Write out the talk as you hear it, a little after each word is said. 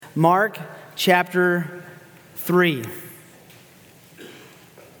Mark chapter 3. Let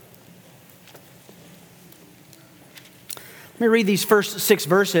me read these first 6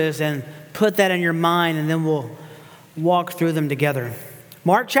 verses and put that in your mind, and then we'll walk through them together.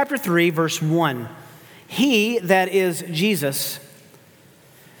 Mark chapter 3, verse 1. He, that is Jesus,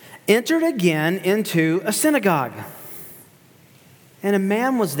 entered again into a synagogue, and a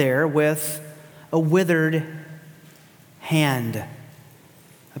man was there with a withered hand,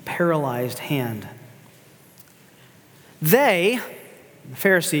 a paralyzed hand. They, the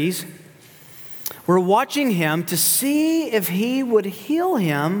Pharisees, were watching him to see if he would heal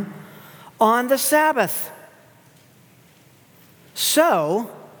him on the Sabbath,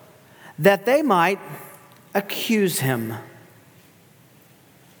 so that they might accuse him.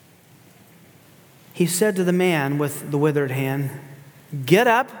 He said to the man with the withered hand, "Get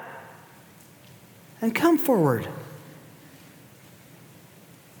up and come forward."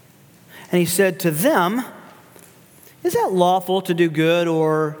 And he said to them, "Is it lawful to do good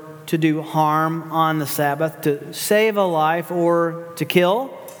or to do harm on the Sabbath, to save a life or to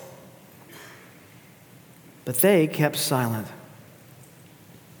kill?" But they kept silent.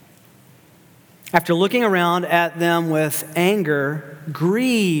 After looking around at them with anger,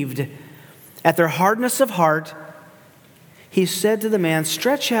 grieved at their hardness of heart, he said to the man,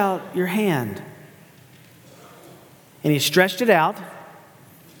 "Stretch out your hand." And he stretched it out,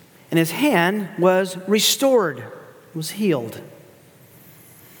 and his hand was restored, was healed.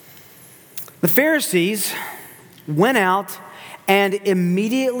 The Pharisees went out and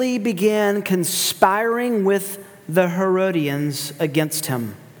immediately began conspiring with the Herodians against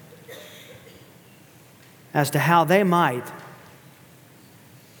him as to how they might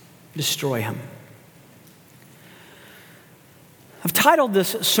destroy him. I've titled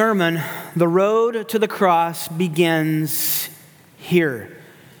this sermon, "The Road to the Cross Begins Here."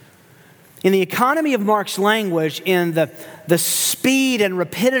 In the economy of Mark's language, in the speed and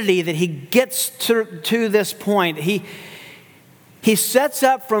rapidity that he gets to this point, he sets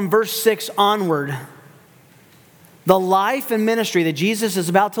up from verse 6 onward the life and ministry that Jesus is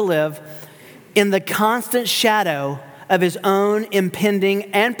about to live in the constant shadow of his own impending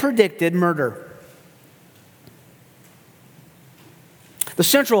and predicted murder. The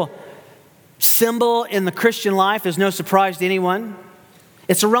central symbol in the Christian life is no surprise to anyone.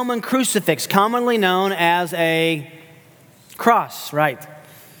 It's a Roman crucifix, commonly known as a cross, right?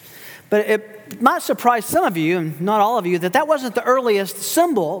 But it might surprise some of you, and not all of you, that wasn't the earliest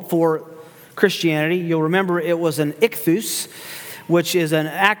symbol for Christianity. You'll remember it was an ichthus, which is an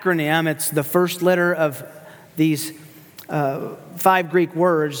acronym. It's the first letter of these 5 Greek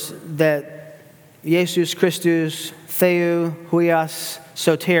words that Jesus Christus, Theou, Huios,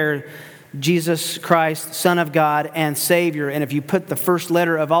 Soter, Jesus Christ, Son of God, and Savior. And if you put the first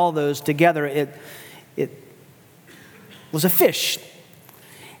letter of all those together, it was a fish.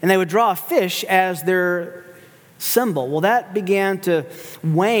 And they would draw a fish as their symbol. Well, that began to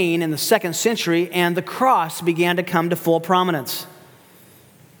wane in the 2nd century, and the cross began to come to full prominence.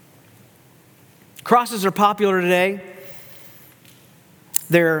 Crosses are popular today.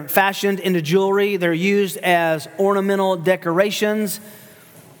 They're fashioned into jewelry. They're used as ornamental decorations.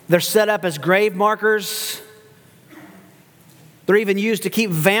 They're set up as grave markers. They're even used to keep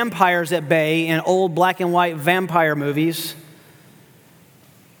vampires at bay in old black and white vampire movies.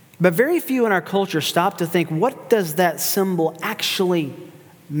 But very few in our culture stop to think, what does that symbol actually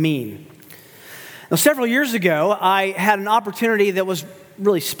mean? Now, several years ago, I had an opportunity that was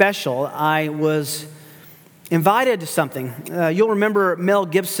really special. I was invited to something. You'll remember Mel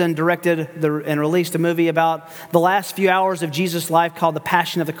Gibson directed and released a movie about the last few hours of Jesus' life called The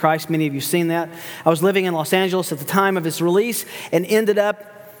Passion of the Christ. Many of you have seen that. I was living in Los Angeles at the time of its release and ended up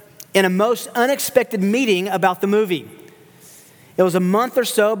in a most unexpected meeting about the movie. It was a month or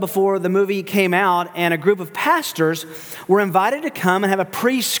so before the movie came out, and a group of pastors were invited to come and have a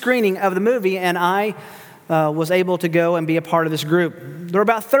pre-screening of the movie, and I was able to go and be a part of this group. There were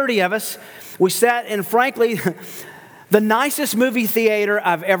about 30 of us. We sat in, frankly, the nicest movie theater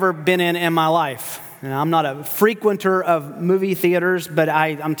I've ever been in my life. And I'm not a frequenter of movie theaters, but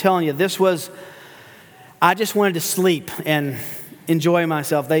I'm telling you, I just wanted to sleep and enjoy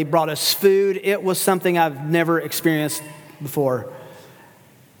myself. They brought us food. It was something I've never experienced before.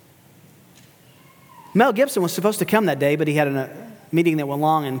 Mel Gibson was supposed to come that day, but he had a meeting that went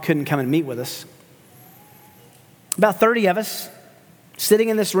long and couldn't come and meet with us. About 30 of us sitting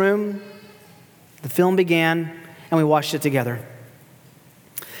in this room. The film began, and we watched it together.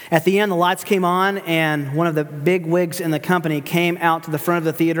 At the end, the lights came on, and one of the big wigs in the company came out to the front of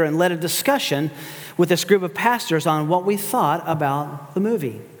the theater and led a discussion with this group of pastors on what we thought about the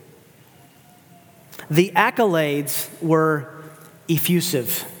movie. the accolades were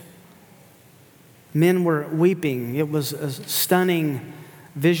effusive. Men were weeping. It was a stunning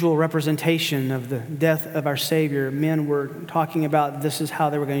visual representation of the death of our Savior. Men were talking about this is how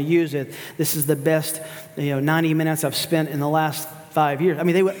they were going to use it. This is the best 90 minutes I've spent in the last 5 years. I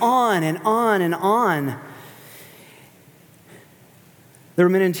mean, they went on and on and on. There were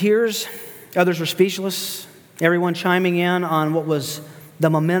men in tears. Others were speechless. Everyone chiming in on what was the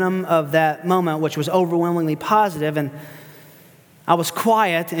momentum of that moment, which was overwhelmingly positive. And I was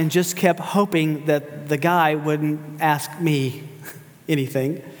quiet and just kept hoping that the guy wouldn't ask me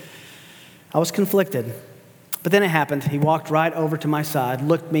anything. I was conflicted. But then it happened. He walked right over to my side,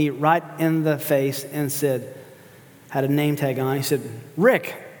 looked me right in the face and said, had a name tag on. He said,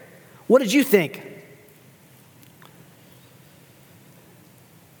 "Rick, what did you think?"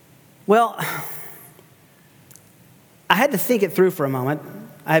 Well, I had to think it through for a moment.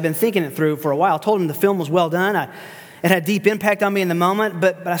 I had been thinking it through for a while. I told him the film was well done. It had a deep impact on me in the moment,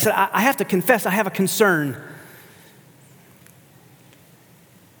 but I said, I have to confess, I have a concern.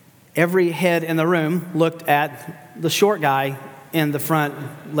 Every head in the room looked at the short guy in the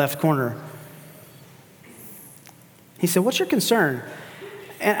front left corner. He said, "What's your concern?"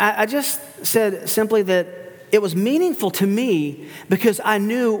 And I just said simply that it was meaningful to me because I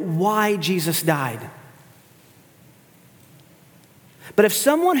knew why Jesus died. But if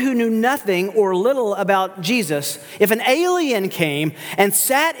someone who knew nothing or little about Jesus, if an alien came and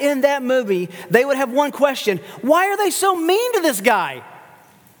sat in that movie, they would have one question: why are they so mean to this guy?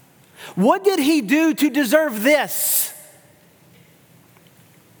 What did he do to deserve this?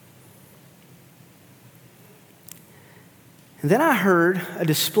 And then I heard a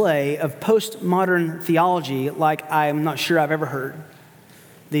display of postmodern theology like I'm not sure I've ever heard.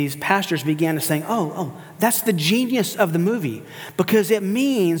 These pastors began to say, oh, that's the genius of the movie because it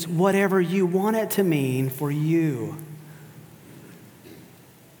means whatever you want it to mean for you.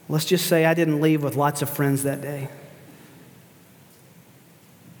 Let's just say I didn't leave with lots of friends that day.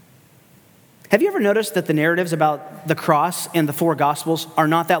 Have you ever noticed that the narratives about the cross in the 4 Gospels are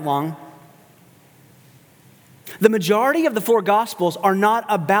not that long? The majority of the 4 Gospels are not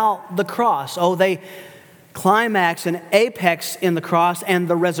about the cross. Oh, they climax and apex in the cross and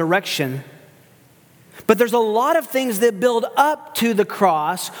the resurrection. But there's a lot of things that build up to the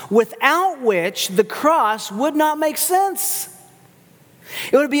cross without which the cross would not make sense.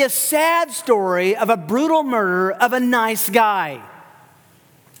 It would be a sad story of a brutal murder of a nice guy.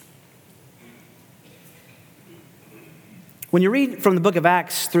 When you read from the book of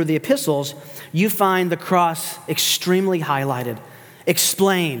Acts through the epistles, you find the cross extremely highlighted,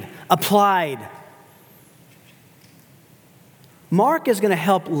 explained, applied. Mark is going to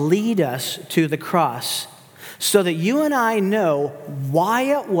help lead us to the cross so that you and I know why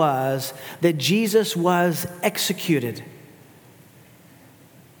it was that Jesus was executed.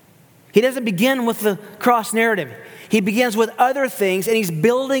 He doesn't begin with the cross narrative. He begins with other things, and he's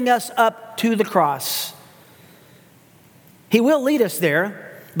building us up to the cross. He will lead us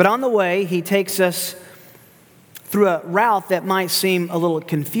there, but on the way, he takes us through a route that might seem a little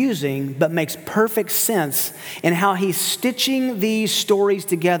confusing, but makes perfect sense in how he's stitching these stories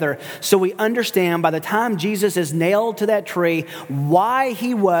together so we understand by the time Jesus is nailed to that tree why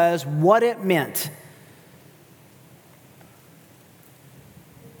he was, what it meant.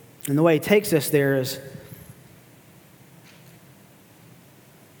 And the way he takes us there is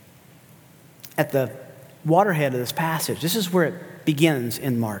at the waterhead of this passage. This is where it begins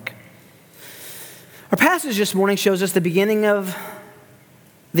in Mark. Our passage this morning shows us the beginning of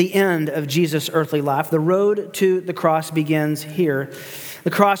the end of Jesus' earthly life. The road to the cross begins here.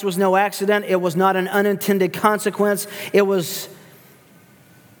 The cross was no accident. It was not an unintended consequence. It was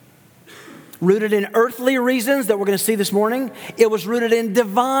rooted in earthly reasons that we're going to see this morning. It was rooted in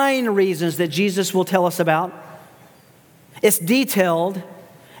divine reasons that Jesus will tell us about. It's detailed.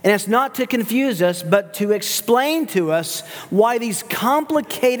 And it's not to confuse us, but to explain to us why these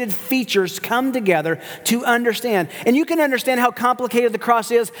complicated features come together to understand. And you can understand how complicated the cross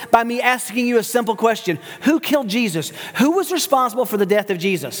is by me asking you a simple question. Who killed Jesus? Who was responsible for the death of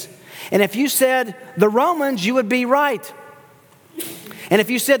Jesus? And if you said the Romans, you would be right. And if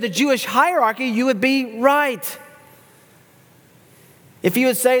you said the Jewish hierarchy, you would be right. If you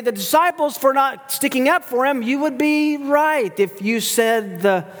would say the disciples for not sticking up for him, you would be right. If you said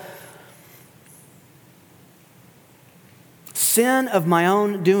the sin of my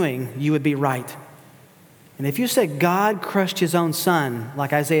own doing, you would be right. And if you said God crushed his own son,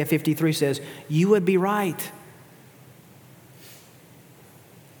 like Isaiah 53 says, you would be right.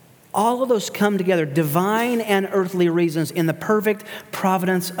 All of those come together, divine and earthly reasons, in the perfect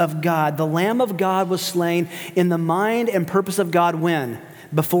providence of God. The Lamb of God was slain in the mind and purpose of God when?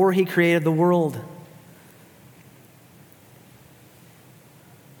 Before he created the world.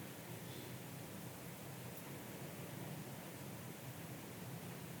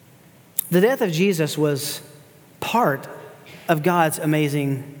 The death of Jesus was part of God's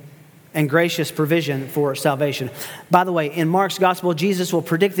amazing and gracious provision for salvation. By the way, in Mark's gospel, Jesus will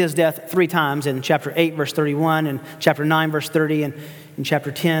predict his death 3 times, in chapter 8, verse 31, and chapter 9, verse 30, and in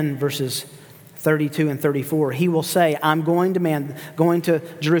chapter 10, verses 32 and 34. He will say, I'm going to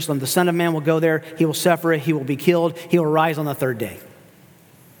Jerusalem. The Son of Man will go there. He will suffer. He will be killed. He will rise on the 3rd day.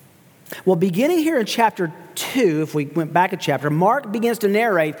 Well, beginning here in chapter 2, if we went back a chapter, Mark begins to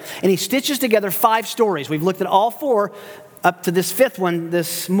narrate, and he stitches together 5 stories. We've looked at all 4 up to this 5th one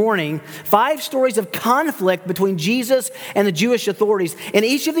this morning. 5 stories of conflict between Jesus and the Jewish authorities. In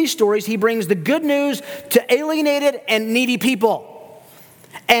each of these stories, he brings the good news to alienated and needy people.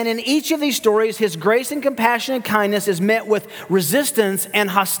 And in each of these stories, his grace and compassion and kindness is met with resistance and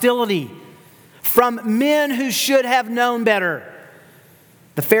hostility from men who should have known better.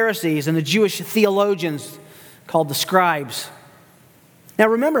 The Pharisees and the Jewish theologians called the scribes. Now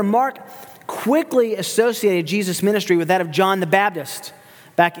remember, Mark quickly associated Jesus' ministry with that of John the Baptist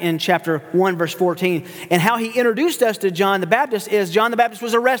back in chapter 1, verse 14. And how he introduced us to John the Baptist is John the Baptist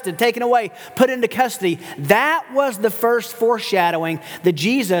was arrested, taken away, put into custody. That was the first foreshadowing that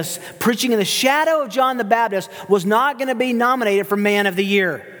Jesus, preaching in the shadow of John the Baptist, was not going to be nominated for Man of the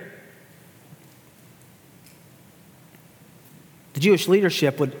Year. The Jewish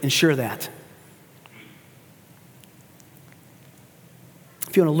leadership would ensure that.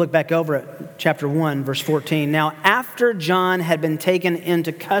 If you want to look back over at chapter 1, verse 14. Now, after John had been taken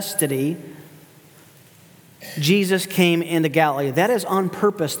into custody, Jesus came into Galilee. That is on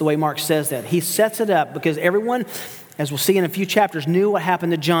purpose, the way Mark says that. He sets it up because everyone, as we'll see in a few chapters, knew what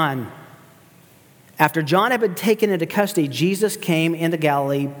happened to John. After John had been taken into custody, Jesus came into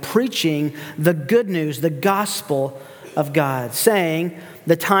Galilee preaching the good news, the gospel of God, saying,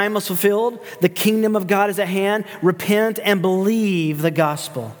 the time was fulfilled, the kingdom of God is at hand, repent and believe the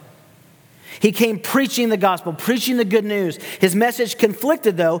gospel. He came preaching the gospel, preaching the good news. His message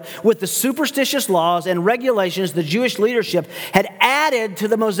conflicted, though, with the superstitious laws and regulations the Jewish leadership had added to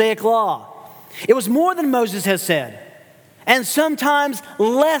the Mosaic law. It was more than Moses had said, and sometimes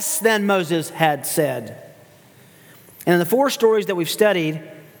less than Moses had said. And in the 4 stories that we've studied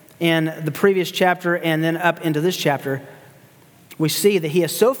in the previous chapter and then up into this chapter, we see that he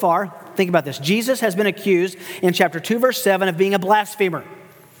has so far, think about this, Jesus has been accused in chapter 2, verse 7 of being a blasphemer.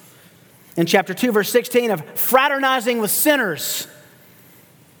 In chapter 2, verse 16 of fraternizing with sinners.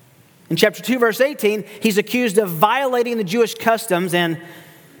 In chapter 2, verse 18, he's accused of violating the Jewish customs. And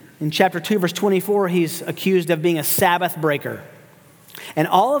in chapter 2, verse 24, he's accused of being a Sabbath breaker. And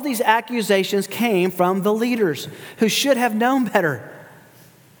all of these accusations came from the leaders who should have known better.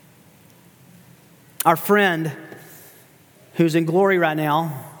 Our friend, who's in glory right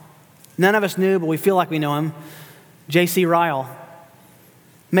now, none of us knew, but we feel like we know him, J.C. Ryle,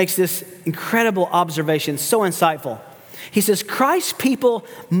 makes this incredible observation, so insightful. He says, Christ's people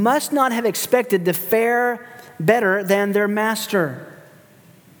must not have expected to fare better than their master.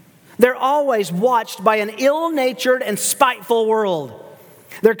 They're always watched by an ill-natured and spiteful world.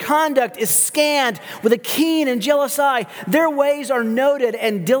 Their conduct is scanned with a keen and jealous eye. Their ways are noted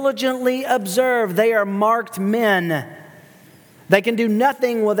and diligently observed. They are marked men. They can do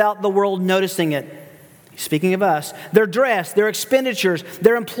nothing without the world noticing it. Speaking of us, their dress, their expenditures,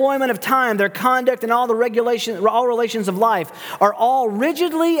 their employment of time, their conduct, and all relations of life are all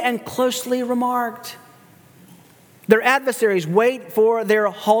rigidly and closely remarked. Their adversaries wait for their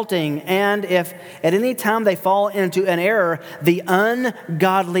halting, and if at any time they fall into an error, the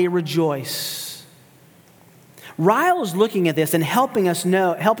ungodly rejoice. Ryle is looking at this and helping us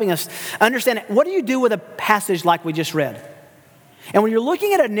understand, what do you do with a passage like we just read? And when you're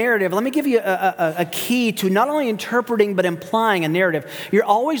looking at a narrative, let me give you a key to not only interpreting but implying a narrative. You're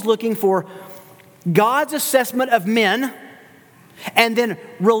always looking for God's assessment of men and then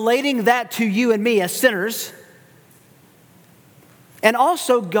relating that to you and me as sinners. And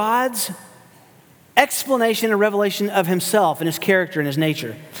also God's explanation and revelation of himself and his character and his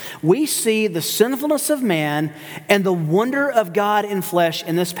nature. We see the sinfulness of man and the wonder of God in flesh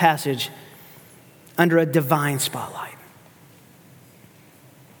in this passage under a divine spotlight.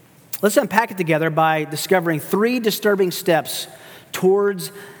 Let's unpack it together by discovering 3 disturbing steps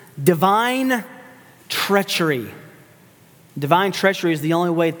towards divine treachery. Divine treachery is the only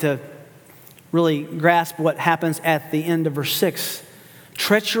way to really grasp what happens at the end of verse 6.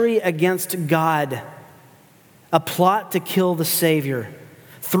 treachery against God, a plot to kill the Savior.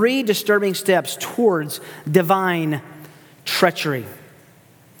 3 disturbing steps towards divine treachery.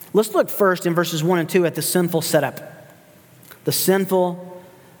 Let's look first in verses 1 and 2 at the sinful setup. The sinful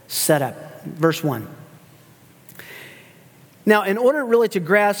setup. Verse 1. Now, in order really to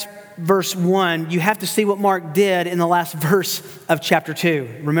grasp verse 1, you have to see what Mark did in the last verse of chapter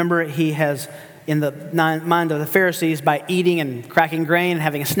 2. Remember, he has, in the mind of the Pharisees, by eating and cracking grain and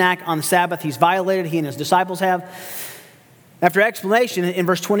having a snack on the Sabbath, he's violated, he and his disciples have. After explanation, in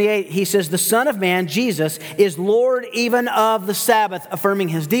verse 28, he says, the Son of Man, Jesus, is Lord even of the Sabbath, affirming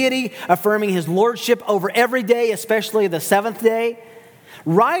his deity, affirming his lordship over every day, especially the seventh day.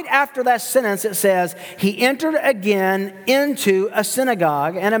 Right after that sentence, it says, he entered again into a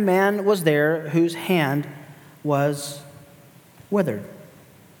synagogue, and a man was there whose hand was withered.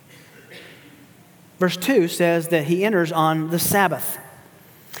 Verse 2 says that he enters on the Sabbath.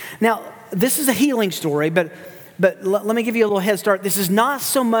 Now, this is a healing story, but let me give you a little head start. This is not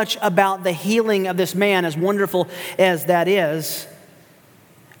so much about the healing of this man, as wonderful as that is,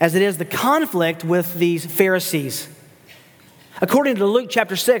 as it is the conflict with these Pharisees. According to Luke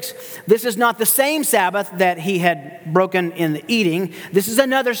chapter 6, this is not the same Sabbath that he had broken in the eating. This is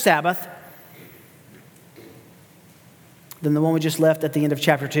another Sabbath than the one we just left at the end of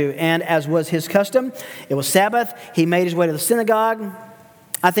chapter 2. And as was his custom, it was Sabbath. He made his way to the synagogue.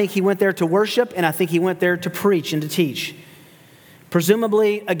 I think he went there to worship, and I think he went there to preach and to teach.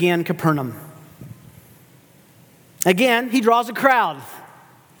 Presumably, again, Capernaum. Again, he draws a crowd.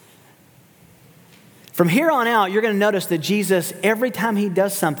 From here on out, you're going to notice that Jesus, every time he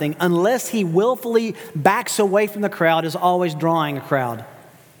does something, unless he willfully backs away from the crowd, is always drawing a crowd.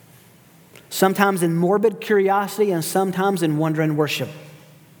 Sometimes in morbid curiosity and sometimes in wonder and worship.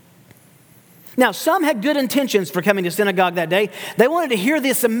 Now, some had good intentions for coming to synagogue that day. They wanted to hear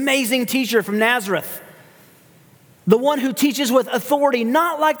this amazing teacher from Nazareth, the one who teaches with authority,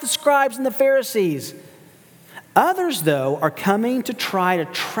 not like the scribes and the Pharisees. Others, though, are coming to try to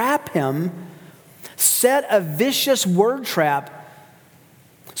trap him, set a vicious word trap,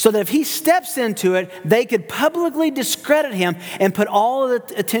 so that if he steps into it, they could publicly discredit him and put all of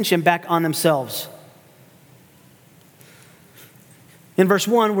the attention back on themselves. In verse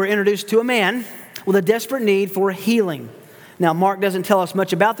 1, we're introduced to a man with a desperate need for healing. Now, Mark doesn't tell us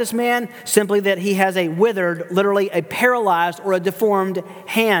much about this man, simply that he has a withered, literally a paralyzed or a deformed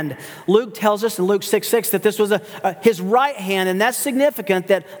hand. Luke tells us in Luke 6:6 that this was his right hand, and that's significant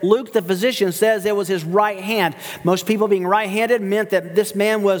that Luke, the physician, says it was his right hand. Most people being right-handed meant that this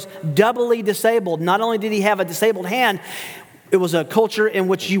man was doubly disabled. Not only did he have a disabled hand, it was a culture in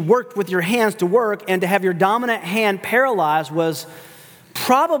which you worked with your hands to work, and to have your dominant hand paralyzed was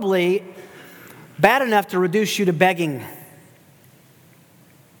probably bad enough to reduce you to begging.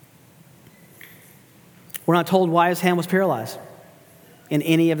 We're not told why his hand was paralyzed in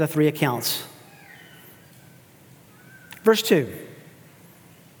any of the 3 accounts. Verse 2.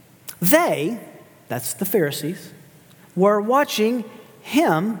 They, that's the Pharisees, were watching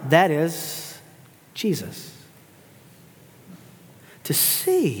him, that is, Jesus, to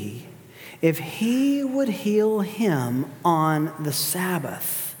see if he would heal him on the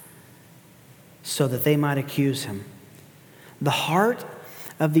Sabbath so that they might accuse him. The heart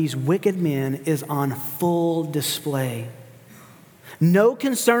of these wicked men is on full display. No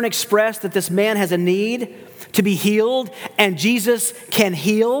concern expressed that this man has a need to be healed and Jesus can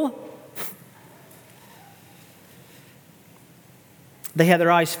heal. They had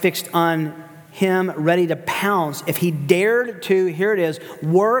their eyes fixed on him, ready to pounce if he dared to, here it is,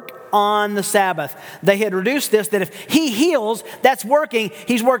 work on the Sabbath. They had reduced this, that if he heals, that's working.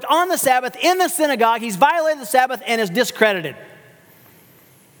 He's worked on the Sabbath in the synagogue. He's violated the Sabbath and is discredited.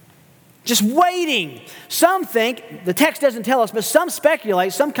 Just waiting. Some think, the text doesn't tell us, but some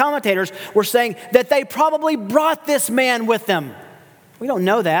speculate, some commentators were saying that they probably brought this man with them. We don't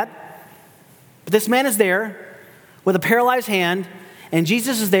know that. But this man is there with a paralyzed hand, and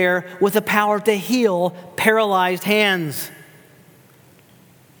Jesus is there with the power to heal paralyzed hands.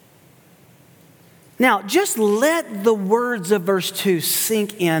 Now, just let the words of verse 2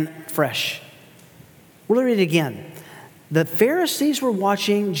 sink in fresh. We'll read it again. The Pharisees were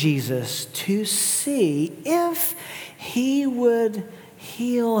watching Jesus to see if he would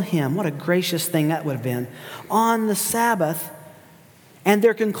heal him. What a gracious thing that would have been. On the Sabbath. And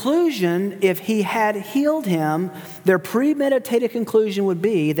their conclusion, if he had healed him, their premeditated conclusion would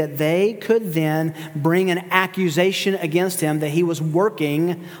be that they could then bring an accusation against him that he was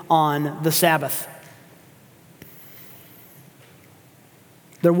working on the Sabbath.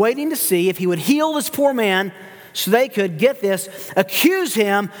 They're waiting to see if he would heal this poor man so they could, get this, accuse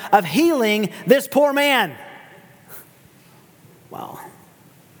him of healing this poor man. Wow.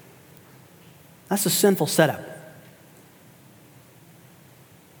 That's a sinful setup.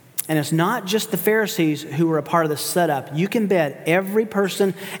 And it's not just the Pharisees who were a part of the setup. You can bet every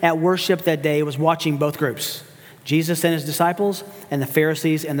person at worship that day was watching both groups. Jesus and his disciples, and the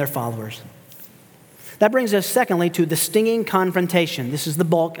Pharisees and their followers. That brings us, secondly, to the stinging confrontation. This is the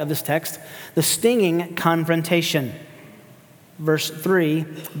bulk of this text. The stinging confrontation. Verse 3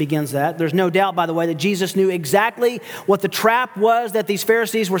 begins that. There's no doubt, by the way, that Jesus knew exactly what the trap was that these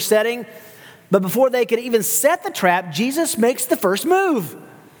Pharisees were setting. But before they could even set the trap, Jesus makes the first move.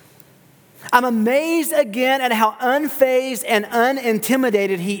 I'm amazed again at how unfazed and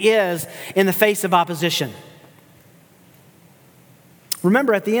unintimidated he is in the face of opposition.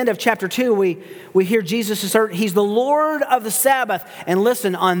 Remember, at the end of chapter 2, we hear Jesus assert he's the Lord of the Sabbath. And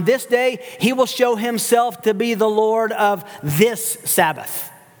listen, on this day, he will show himself to be the Lord of this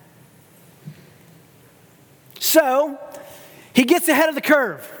Sabbath. So, he gets ahead of the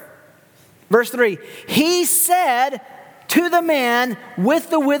curve. Verse 3, he said to the man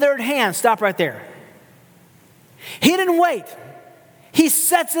with the withered hand. Stop right there. He didn't wait. He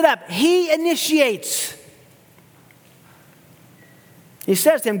sets it up. He initiates. He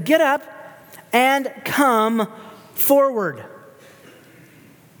says to him, get up and come forward.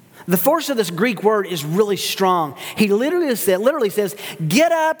 The force of this Greek word is really strong. He literally says,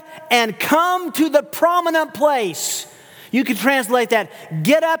 get up and come to the prominent place. You could translate that,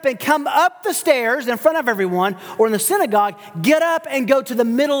 get up and come up the stairs in front of everyone, or in the synagogue, get up and go to the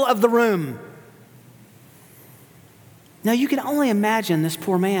middle of the room. Now you can only imagine this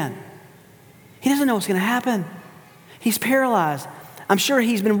poor man. He doesn't know what's going to happen. He's paralyzed. I'm sure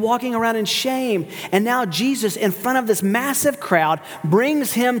he's been walking around in shame. And now Jesus, in front of this massive crowd,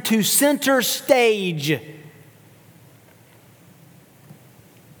 brings him to center stage.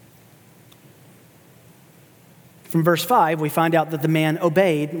 From verse 5, we find out that the man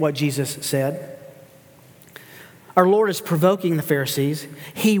obeyed what Jesus said. Our Lord is provoking the Pharisees.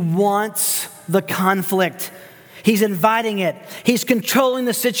 He wants the conflict. He's inviting it. He's controlling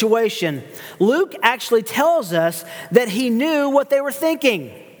the situation. Luke actually tells us that he knew what they were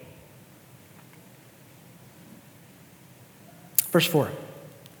thinking. Verse 4.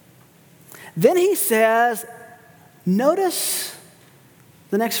 Then he says, notice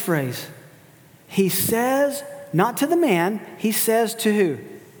the next phrase. He says, not to the man, he says to who?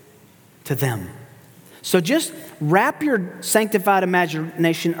 To them. So just wrap your sanctified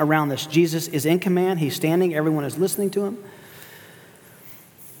imagination around this. Jesus is in command. He's standing. Everyone is listening to him.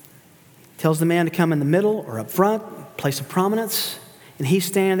 Tells the man to come in the middle or up front, place of prominence. And he's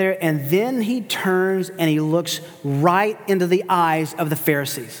standing there. And then he turns and he looks right into the eyes of the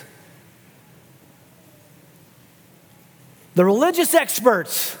Pharisees. The religious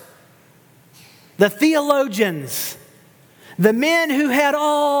experts, the theologians, the men who had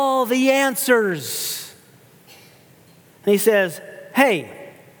all the answers. And he says,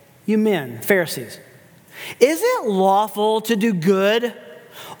 hey, you men, Pharisees, is it lawful to do good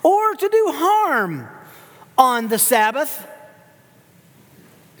or to do harm on the Sabbath?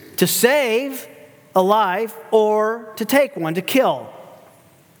 To save a life or to take one, to kill?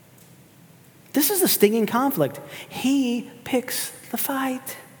 This is a stinging conflict. He picks the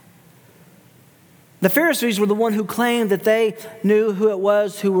fight. The Pharisees were the one who claimed that they knew who it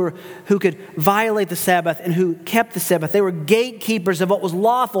was who could violate the Sabbath and who kept the Sabbath. They were gatekeepers of what was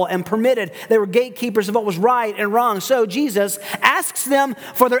lawful and permitted. They were gatekeepers of what was right and wrong. So Jesus asks them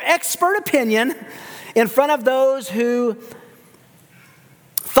for their expert opinion in front of those who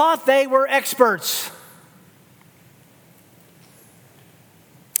thought they were experts.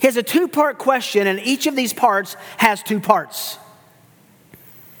 He has a two-part question, and each of these parts has two parts.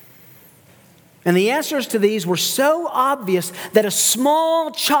 And the answers to these were so obvious that a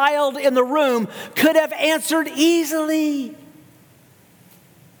small child in the room could have answered easily.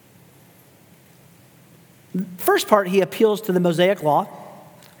 First part, he appeals to the Mosaic law,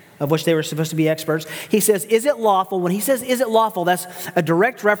 of which they were supposed to be experts. He says, is it lawful? When he says, is it lawful, that's a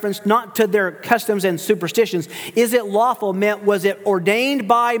direct reference not to their customs and superstitions. Is it lawful meant, was it ordained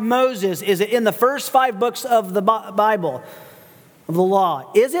by Moses? Is it in the first 5 books of the Bible? Of the law.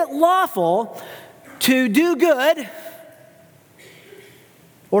 Is it lawful to do good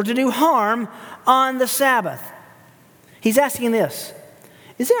or to do harm on the Sabbath? He's asking this.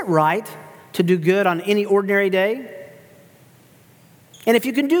 Is it right to do good on any ordinary day? And if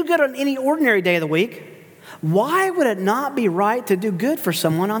you can do good on any ordinary day of the week, why would it not be right to do good for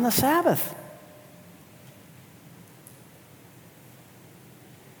someone on the Sabbath?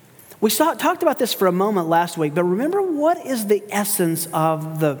 We talked about this for a moment last week, but remember, what is the essence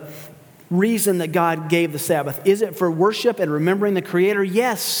of the reason that God gave the Sabbath? Is it for worship and remembering the Creator?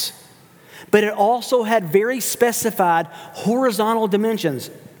 Yes. But it also had very specified horizontal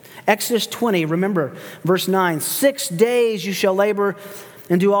dimensions. Exodus 20, remember, verse 9, 6 days you shall labor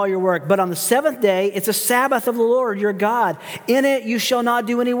and do all your work. But on the seventh day, it's a Sabbath of the Lord your God. In it you shall not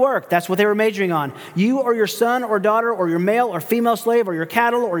do any work. That's what they were majoring on. You or your son or daughter or your male or female slave or your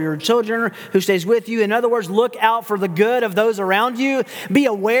cattle or your sojourner who stays with you. In other words, look out for the good of those around you. Be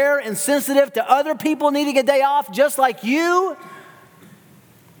aware and sensitive to other people needing a day off just like you.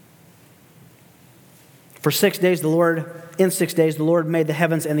 In 6 days, the Lord made the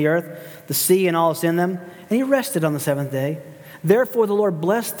heavens and the earth, the sea and all that's in them, and he rested on the seventh day. Therefore, the Lord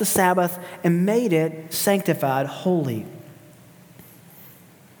blessed the Sabbath and made it sanctified, holy.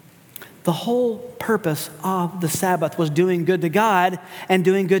 The whole purpose of the Sabbath was doing good to God and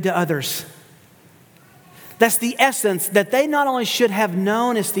doing good to others. That's the essence that they not only should have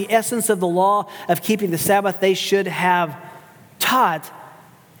known, it's the essence of the law of keeping the Sabbath they should have taught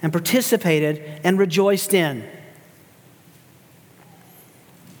and participated and rejoiced in.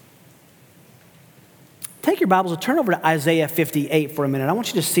 Take your Bibles and turn over to Isaiah 58 for a minute. I want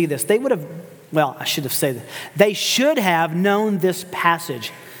you to see this. They should have known this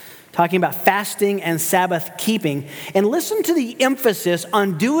passage, talking about fasting and Sabbath keeping. And listen to the emphasis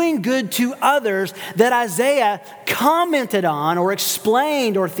on doing good to others that Isaiah commented on or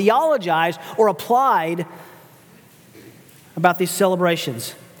explained or theologized or applied about these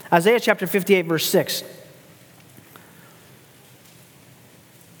celebrations. Isaiah chapter 58, verse 6.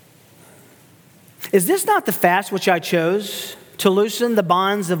 Is this not the fast which I chose, to loosen the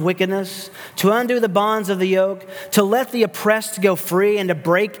bonds of wickedness, to undo the bonds of the yoke, to let the oppressed go free, and to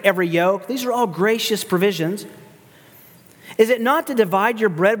break every yoke? These are all gracious provisions. Is it not to divide your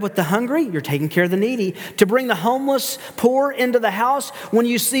bread with the hungry? You're taking care of the needy. To bring the homeless poor into the house, when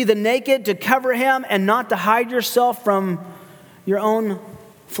you see the naked, to cover him, and not to hide yourself from your own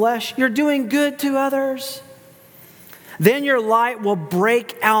flesh? You're doing good to others. Then your light will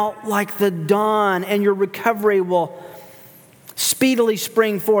break out like the dawn, and your recovery will speedily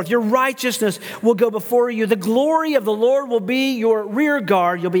spring forth. Your righteousness will go before you. The glory of the Lord will be your rear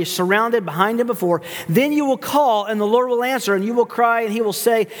guard. You'll be surrounded behind and before. Then you will call, and the Lord will answer, and you will cry, and he will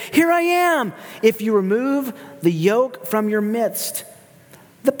say, "Here I am." If you remove the yoke from your midst,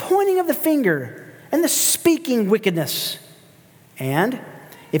 the pointing of the finger, and the speaking wickedness, and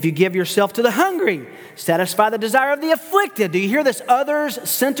if you give yourself to the hungry, satisfy the desire of the afflicted. Do you hear this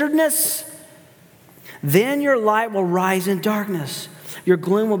others-centeredness? Then your light will rise in darkness. Your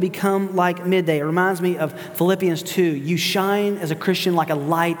gloom will become like midday. It reminds me of Philippians 2. You shine as a Christian like a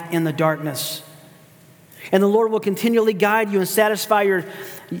light in the darkness. And the Lord will continually guide you and satisfy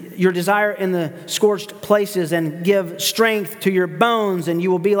your desire in the scorched places and give strength to your bones. And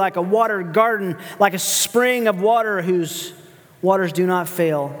you will be like a watered garden, like a spring of water whose waters do not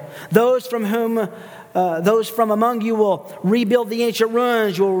fail. Those from among you will rebuild the ancient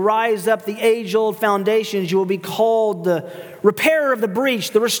ruins. You will rise up the age-old foundations. You will be called the repairer of the breach,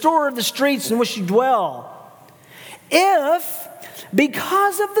 the restorer of the streets in which you dwell. If,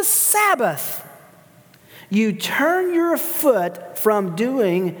 because of the Sabbath, you turn your foot from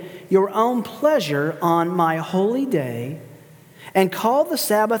doing your own pleasure on my holy day and call the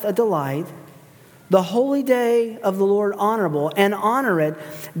Sabbath a delight, the holy day of the Lord honorable, and honor it,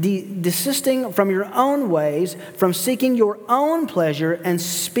 desisting from your own ways, from seeking your own pleasure and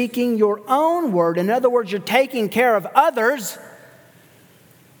speaking your own word. In other words, you're taking care of others.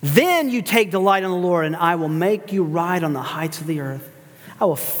 Then you take delight in the Lord, and I will make you ride on the heights of the earth. I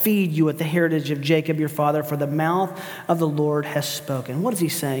will feed you at the heritage of Jacob your father, for the mouth of the Lord has spoken. What is he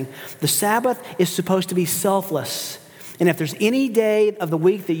saying? The Sabbath is supposed to be selfless. And if there's any day of the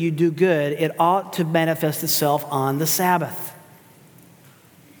week that you do good, it ought to manifest itself on the Sabbath.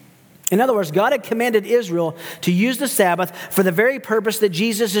 In other words, God had commanded Israel to use the Sabbath for the very purpose that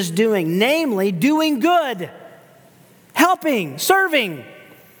Jesus is doing, namely doing good, helping, serving.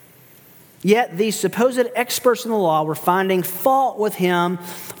 Yet these supposed experts in the law were finding fault with him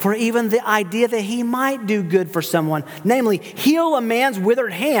for even the idea that he might do good for someone, namely heal a man's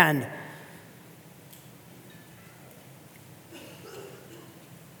withered hand.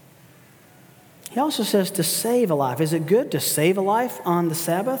 He also says to save a life. Is it good to save a life on the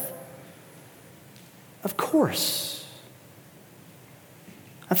Sabbath? Of course.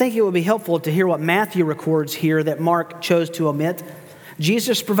 I think it would be helpful to hear what Matthew records here that Mark chose to omit.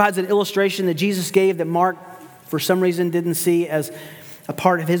 Jesus provides an illustration that Jesus gave that Mark, for some reason, didn't see as a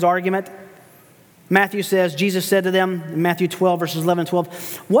part of his argument. Matthew says, Jesus said to them, in Matthew 12, verses 11 and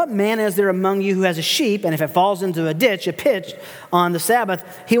 12, what man is there among you who has a sheep, and if it falls into a ditch, a pitch on the Sabbath,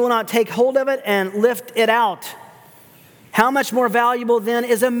 he will not take hold of it and lift it out? How much more valuable then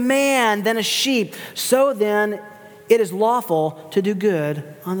is a man than a sheep? So then it is lawful to do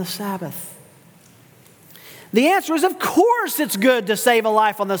good on the Sabbath. The answer is, of course it's good to save a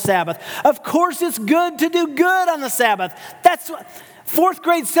life on the Sabbath. Of course it's good to do good on the Sabbath. That's what fourth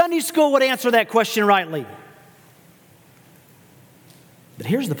grade Sunday school would answer that question rightly. But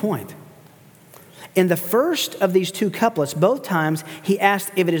here's the point. In the first of these two couplets, both times he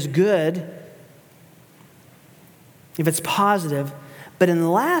asked if it is good, if it's positive. But in the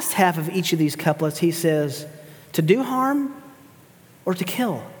last half of each of these couplets, he says, to do harm or to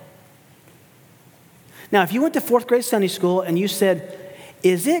kill. Now, if you went to fourth grade Sunday school and you said,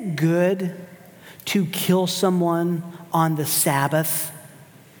 is it good to kill someone on the Sabbath?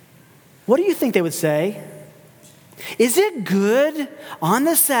 What do you think they would say? Is it good on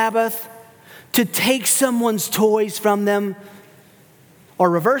the Sabbath to take someone's toys from them? Or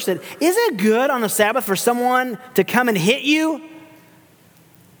reverse it, is it good on the Sabbath for someone to come and hit you?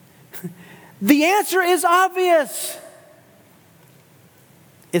 The answer is obvious.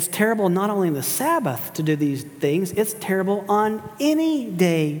 It's terrible not only on the Sabbath to do these things, it's terrible on any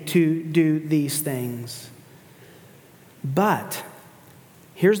day to do these things. But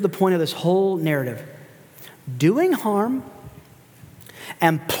here's the point of this whole narrative. Doing harm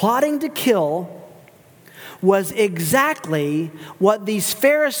and plotting to kill was exactly what these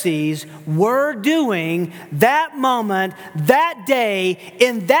Pharisees were doing that moment, that day,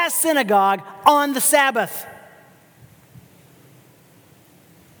 in that synagogue on the Sabbath.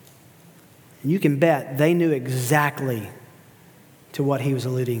 And you can bet they knew exactly to what he was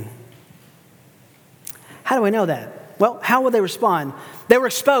alluding. How do I know that? Well, how would they respond? They were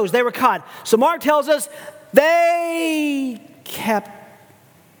exposed. They were caught. So Mark tells us they kept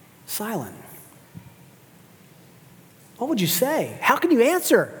silent. What would you say? How can you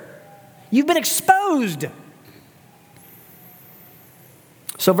answer? You've been exposed.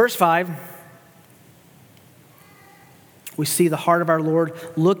 So verse 5, we see the heart of our Lord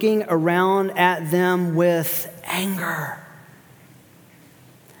looking around at them with anger.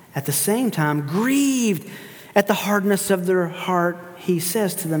 At the same time, grieved at the hardness of their heart, he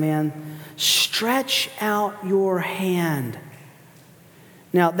says to the man, stretch out your hand.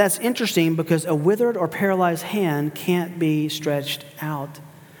 Now, that's interesting because a withered or paralyzed hand can't be stretched out.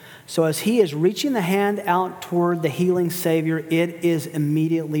 So as he is reaching the hand out toward the healing Savior, it is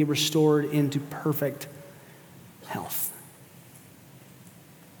immediately restored into perfect health.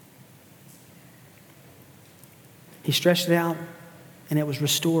 He stretched it out and it was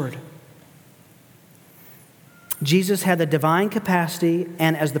restored. Jesus had the divine capacity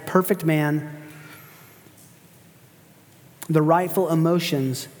and as the perfect man, the rightful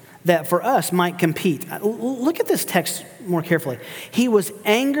emotions that for us might compete. Look at this text more carefully. He was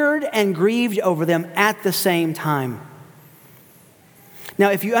angered and grieved over them at the same time.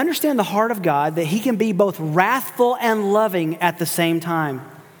 Now, if you understand the heart of God, that he can be both wrathful and loving at the same time.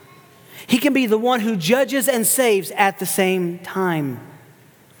 He can be the one who judges and saves at the same time.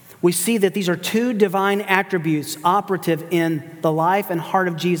 We see that these are two divine attributes operative in the life and heart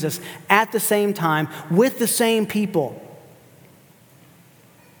of Jesus at the same time with the same people.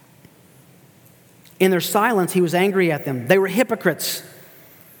 In their silence, he was angry at them. They were hypocrites.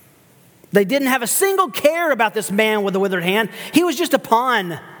 They didn't have a single care about this man with the withered hand. He was just a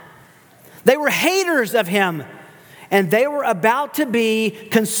pawn. They were haters of him. And they were about to be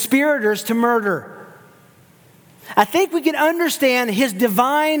conspirators to murder. I think we can understand his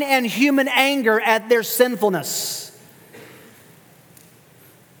divine and human anger at their sinfulness.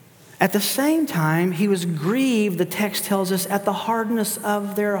 At the same time, he was grieved, the text tells us, at the hardness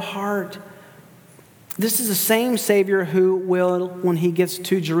of their heart. This is the same Savior who will, when he gets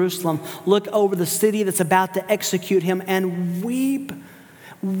to Jerusalem, look over the city that's about to execute him and weep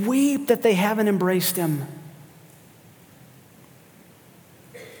that they haven't embraced him.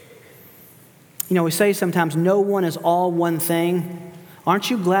 You know, we say sometimes no one is all one thing. Aren't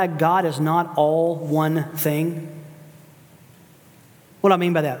you glad God is not all one thing? What do I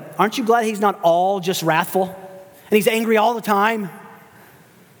mean by that? Aren't you glad he's not all just wrathful and he's angry all the time?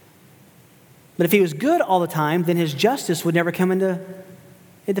 But if he was good all the time, then his justice would never come into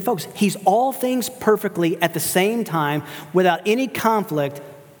focus. He's all things perfectly at the same time without any conflict,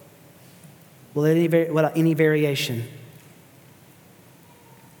 without any variation.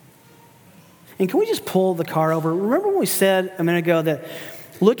 And can we just pull the car over? Remember when we said a minute ago that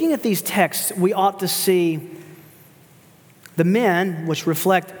looking at these texts, we ought to see the men, which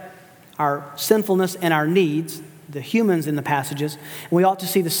reflect our sinfulness and our needs, the humans in the passages. And we ought to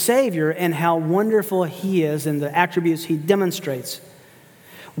see the Savior and how wonderful he is and the attributes he demonstrates.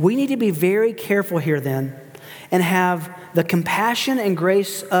 We need to be very careful here then and have the compassion and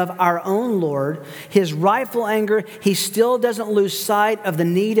grace of our own Lord, his rightful anger. He still doesn't lose sight of the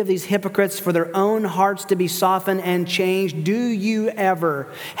need of these hypocrites for their own hearts to be softened and changed. Do you ever?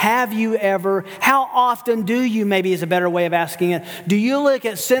 Have you ever? How often do you, maybe is a better way of asking it, do you look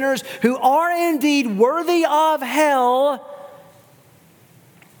at sinners who are indeed worthy of hell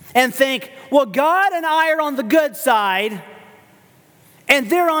and think, well, God and I are on the good side, and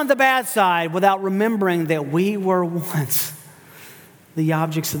they're on the bad side, without remembering that we were once the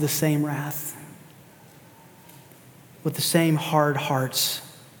objects of the same wrath, with the same hard hearts.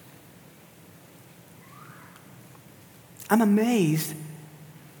 I'm amazed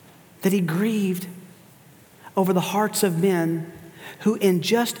that he grieved over the hearts of men who in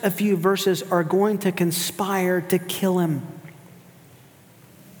just a few verses are going to conspire to kill him.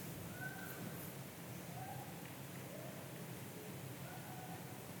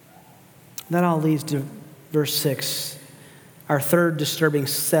 That all leads to verse 6, our third disturbing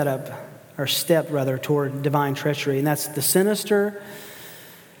step toward divine treachery, and that's the sinister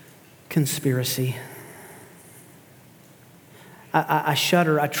conspiracy. I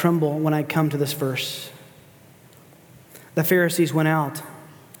shudder, I tremble when I come to this verse. The Pharisees went out.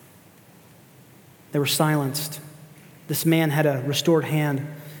 They were silenced. This man had a restored hand.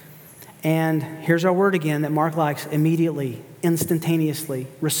 And here's our word again that Mark likes: immediately, instantaneously,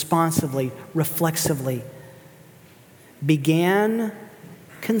 responsively, reflexively, began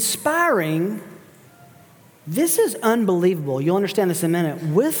conspiring. This is unbelievable. You'll understand this in a minute.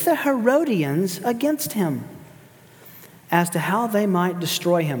 With the Herodians against him, as to how they might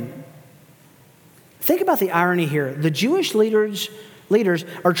destroy him. Think about the irony here. The Jewish leaders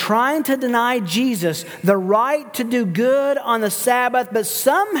are trying to deny Jesus the right to do good on the Sabbath, but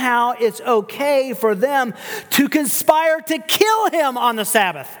somehow it's okay for them to conspire to kill him on the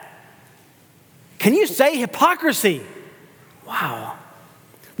Sabbath. Can you say hypocrisy? Wow.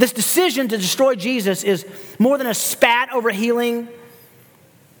 This decision to destroy Jesus is more than a spat over healing.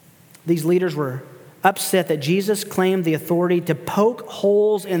 These leaders were upset that Jesus claimed the authority to poke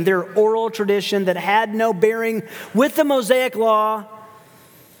holes in their oral tradition that had no bearing with the Mosaic law.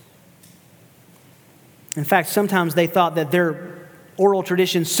 In fact, sometimes they thought that their oral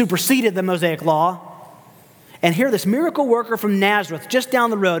tradition superseded the Mosaic law. And here, this miracle worker from Nazareth, just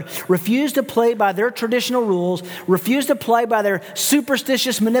down the road, refused to play by their traditional rules, refused to play by their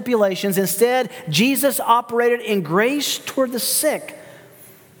superstitious manipulations. Instead, Jesus operated in grace toward the sick,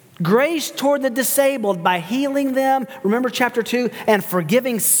 grace toward the disabled by healing them. Remember chapter 2, and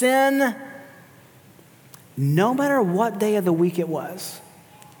forgiving sin, no matter what day of the week it was.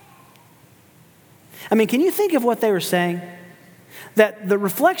 I mean, can you think of what they were saying? That the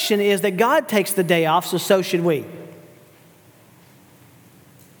reflection is that God takes the day off, so should we.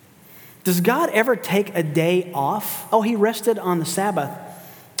 Does God ever take a day off? Oh, he rested on the Sabbath.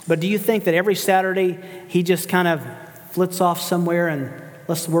 But do you think that every Saturday he just kind of flits off somewhere and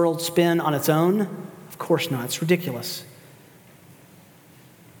lets the world spin on its own? Of course not. It's ridiculous.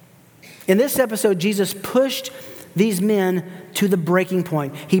 In this episode, Jesus pushed these men to the breaking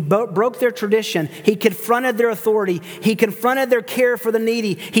point. He broke their tradition. He confronted their authority. He confronted their care for the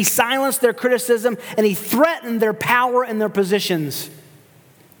needy. He silenced their criticism, and he threatened their power and their positions.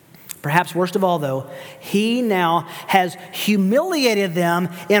 Perhaps worst of all, though, he now has humiliated them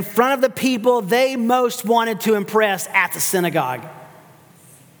in front of the people they most wanted to impress at the synagogue.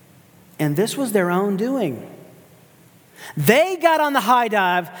 And this was their own doing. They got on the high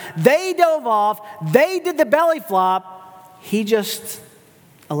dive. They dove off. They did the belly flop. He just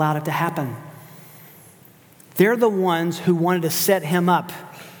allowed it to happen. They're the ones who wanted to set him up.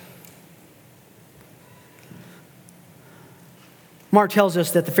 Mark tells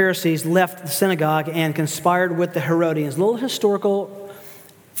us that the Pharisees left the synagogue and conspired with the Herodians. A little historical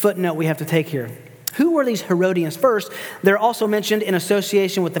footnote we have to take here. Who were these Herodians? First, they're also mentioned in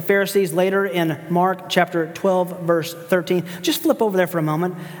association with the Pharisees later in Mark chapter 12, verse 13. Just flip over there for a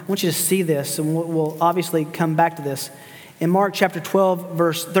moment. I want you to see this, and we'll obviously come back to this. In Mark chapter 12,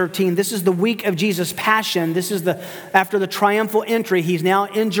 verse 13, this is the week of Jesus' passion. This is after the triumphal entry. He's now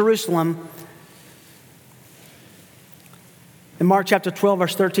in Jerusalem. In Mark chapter 12,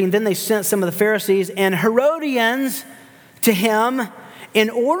 verse 13, then they sent some of the Pharisees and Herodians to him in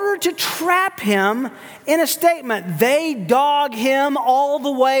order to trap him in a statement. They dog him all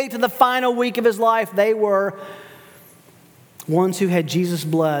the way to the final week of his life. They were ones who had Jesus'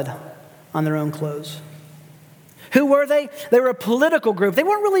 blood on their own clothes. Who were they? They were a political group. They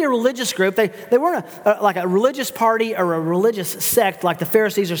weren't really a religious group. They weren't like a religious party or a religious sect like the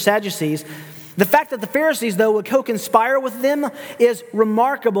Pharisees or Sadducees. The fact that the Pharisees, though, would co-conspire with them is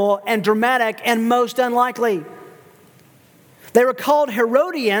remarkable and dramatic and most unlikely. They were called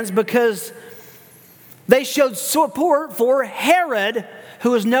Herodians because they showed support for Herod,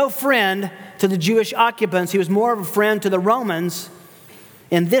 who was no friend to the Jewish occupants. He was more of a friend to the Romans.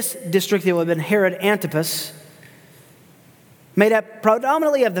 In this district, it would have been Herod Antipas, made up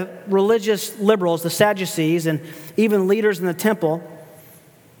predominantly of the religious liberals, the Sadducees, and even leaders in the temple,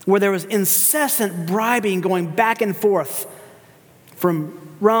 where there was incessant bribing going back and forth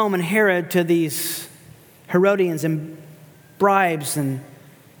from Rome and Herod to these Herodians, and bribes and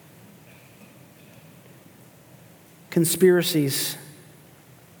conspiracies.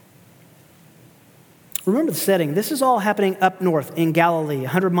 Remember the setting. This is all happening up north in Galilee,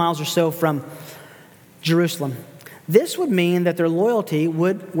 100 miles or so from Jerusalem. This would mean that their loyalty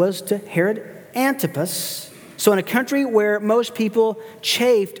was to Herod Antipas. So in a country where most people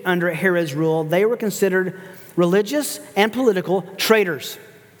chafed under Herod's rule, they were considered religious and political traitors.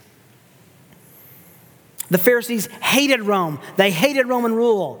 The Pharisees hated Rome. They hated Roman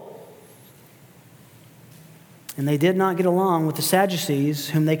rule. And they did not get along with the Sadducees,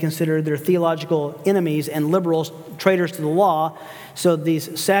 whom they considered their theological enemies and liberals, traitors to the law. So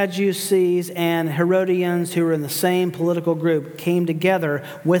these Sadducees and Herodians, who were in the same political group, came together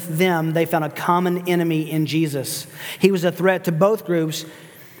with them. They found a common enemy in Jesus. He was a threat to both groups,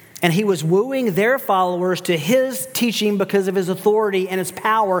 and he was wooing their followers to his teaching because of his authority and his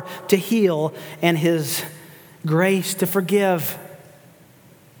power to heal and his grace to forgive.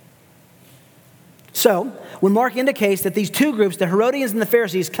 So, when Mark indicates that these two groups, the Herodians and the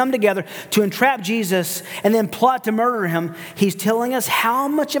Pharisees, come together to entrap Jesus and then plot to murder him, he's telling us how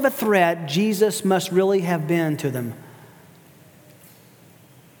much of a threat Jesus must really have been to them.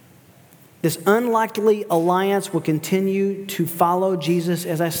 This unlikely alliance will continue to follow Jesus,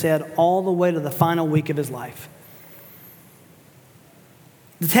 as I said, all the way to the final week of his life.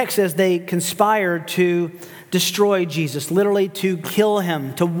 The text says they conspired to destroy Jesus, literally to kill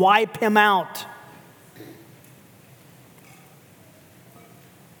him, to wipe him out.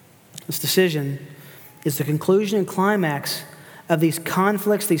 This decision is the conclusion and climax of these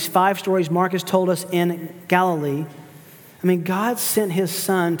conflicts, these 5 stories Mark has told us in Galilee. I mean, God sent his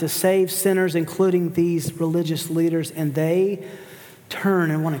son to save sinners, including these religious leaders, and they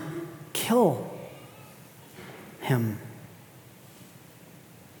turn and want to kill him.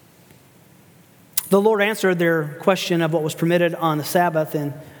 The Lord answered their question of what was permitted on the Sabbath,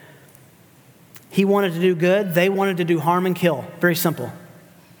 and he wanted to do good. They wanted to do harm and kill. Very simple.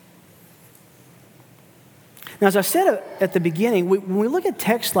 Now, as I said at the beginning, when we look at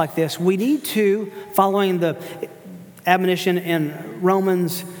texts like this, we need to, following the admonition in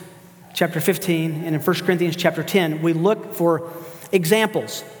Romans chapter 15 and in 1 Corinthians chapter 10, we look for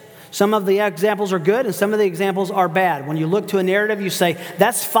examples. Some of the examples are good and some of the examples are bad. When you look to a narrative, you say,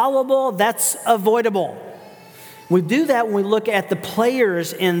 that's followable, that's avoidable. We do that when we look at the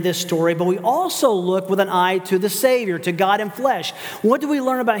players in this story, but we also look with an eye to the Savior, to God in flesh. What do we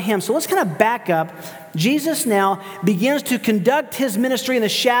learn about him? So let's kind of back up. Jesus now begins to conduct his ministry in the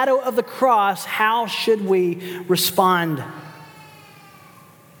shadow of the cross. How should we respond?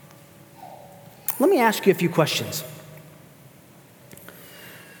 Let me ask you a few questions.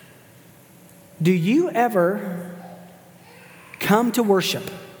 Do you ever come to worship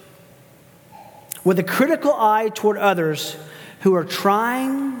with a critical eye toward others who are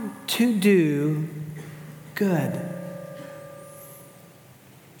trying to do good?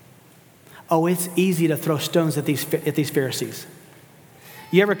 Oh, it's easy to throw stones at these Pharisees.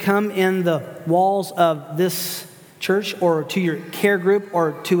 You ever come in the walls of this church or to your care group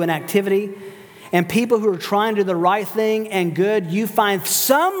or to an activity, and people who are trying to do the right thing and good, you find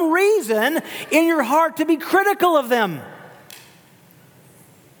some reason in your heart to be critical of them?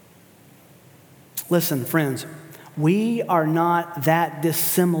 Listen, friends, we are not that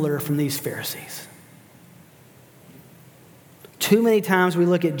dissimilar from these Pharisees. Too many times we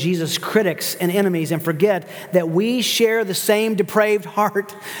look at Jesus' critics and enemies and forget that we share the same depraved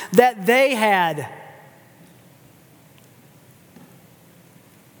heart that they had.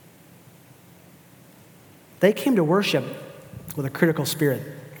 They came to worship with a critical spirit.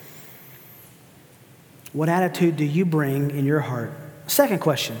 What attitude do you bring in your heart? Second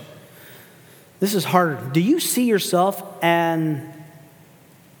question. This is harder. Do you see yourself and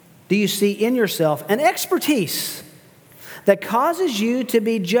do you see in yourself an expertise that causes you to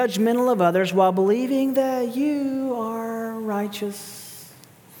be judgmental of others while believing that you are righteous?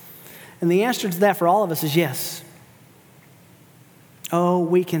 And the answer to that for all of us is yes. Oh,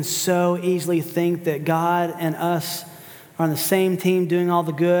 we can so easily think that God and us are on the same team doing all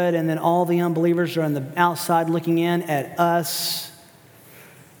the good, and then all the unbelievers are on the outside looking in at us.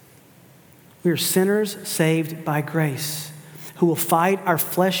 We are sinners saved by grace who will fight our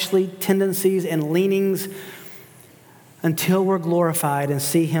fleshly tendencies and leanings until we're glorified and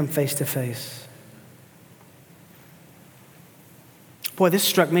see him face to face. Boy, this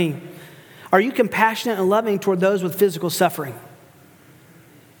struck me. Are you compassionate and loving toward those with physical suffering?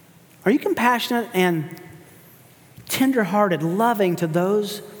 Are you compassionate and tenderhearted, loving to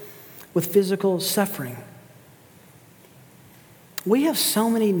those with physical suffering? We have so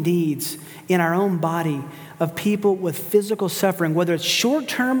many needs in our own body of people with physical suffering, whether it's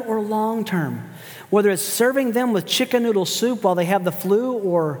short-term or long-term, whether it's serving them with chicken noodle soup while they have the flu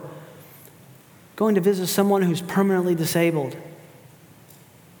or going to visit someone who's permanently disabled,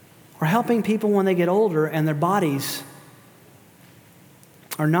 or helping people when they get older and their bodies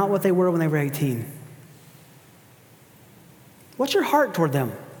are not what they were when they were 18. What's your heart toward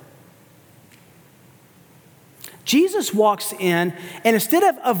them? Jesus walks in, and instead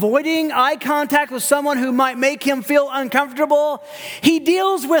of avoiding eye contact with someone who might make him feel uncomfortable, he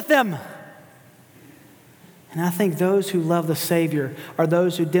deals with them. And I think those who love the Savior are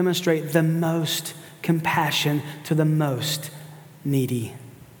those who demonstrate the most compassion to the most needy.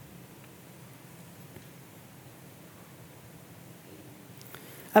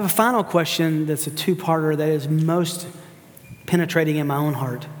 I have a final question that's a two-parter that is most penetrating in my own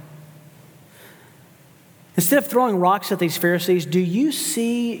heart. Instead of throwing rocks at these Pharisees, do you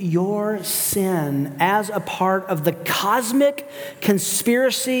see your sin as a part of the cosmic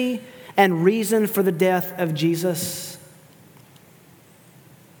conspiracy and reason for the death of Jesus?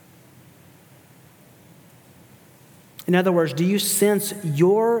 In other words, do you sense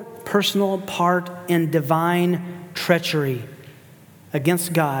your personal part in divine treachery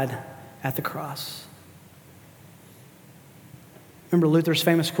against God at the cross? Remember Luther's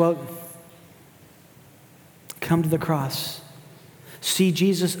famous quote? Come to the cross, see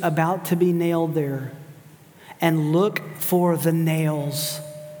Jesus about to be nailed there, and look for the nails.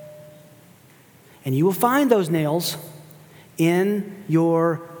 And you will find those nails in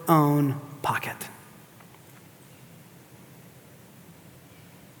your own pocket.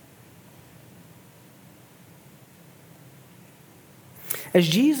 As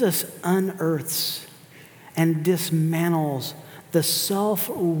Jesus unearths and dismantles the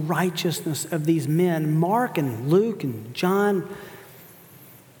self-righteousness of these men, Mark and Luke and John,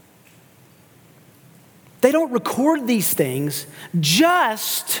 they don't record these things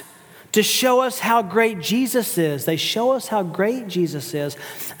just to show us how great Jesus is. They show us how great Jesus is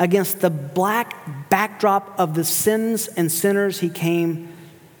against the black backdrop of the sins and sinners he came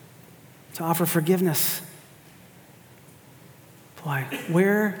to offer forgiveness. Boy,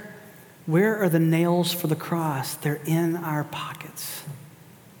 where are the nails for the cross? They're in our pockets.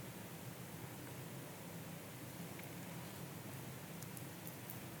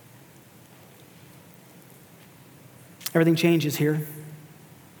 Everything changes here.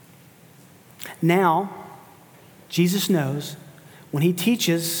 Now, Jesus knows when he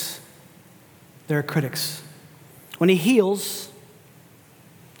teaches, there are critics. When he heals,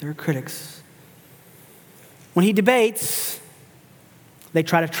 there are critics. When he debates, they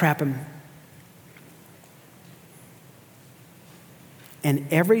try to trap him. And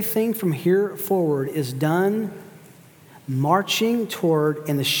everything from here forward is done marching toward,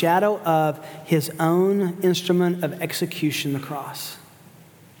 in the shadow of his own instrument of execution, the cross.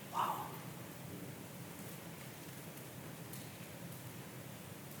 Wow.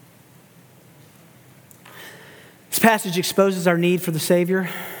 This passage exposes our need for the Savior.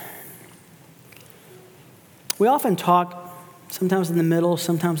 We often talk, sometimes in the middle,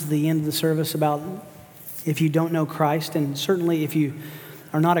 sometimes at the end of the service, about if you don't know Christ, and certainly if you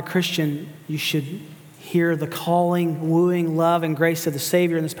are not a Christian, you should hear the calling, wooing, love, and grace of the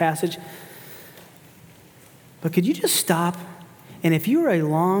Savior in this passage. But could you just stop? And if you are a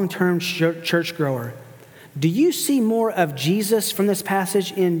long-term church grower, do you see more of Jesus from this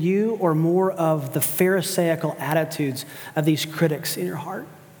passage in you, or more of the Pharisaical attitudes of these critics in your heart?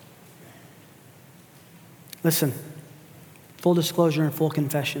 Listen, full disclosure and full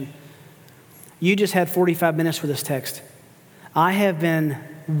confession. You just had 45 minutes with this text. I have been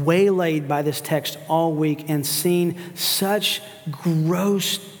waylaid by this text all week and seen such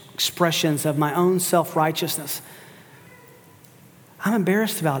gross expressions of my own self-righteousness. I'm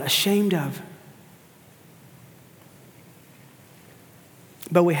embarrassed about it, ashamed of.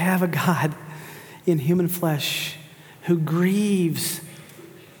 But we have a God in human flesh who grieves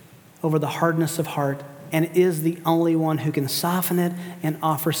over the hardness of heart and is the only one who can soften it and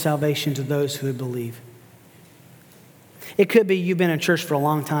offer salvation to those who would believe. It could be you've been in church for a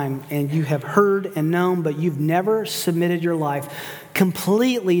long time and you have heard and known, but you've never submitted your life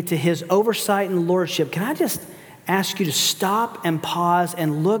completely to his oversight and lordship. Can I just ask you to stop and pause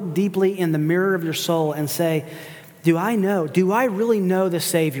and look deeply in the mirror of your soul and say, do I really know the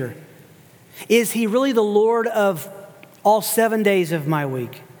Savior? Is he really the Lord of all 7 days of my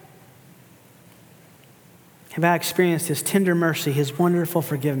week? Have I experienced his tender mercy, his wonderful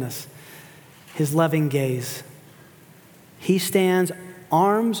forgiveness, his loving gaze? He stands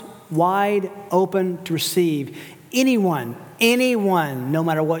arms wide open to receive anyone, no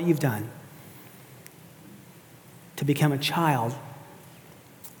matter what you've done, to become a child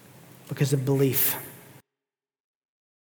because of belief.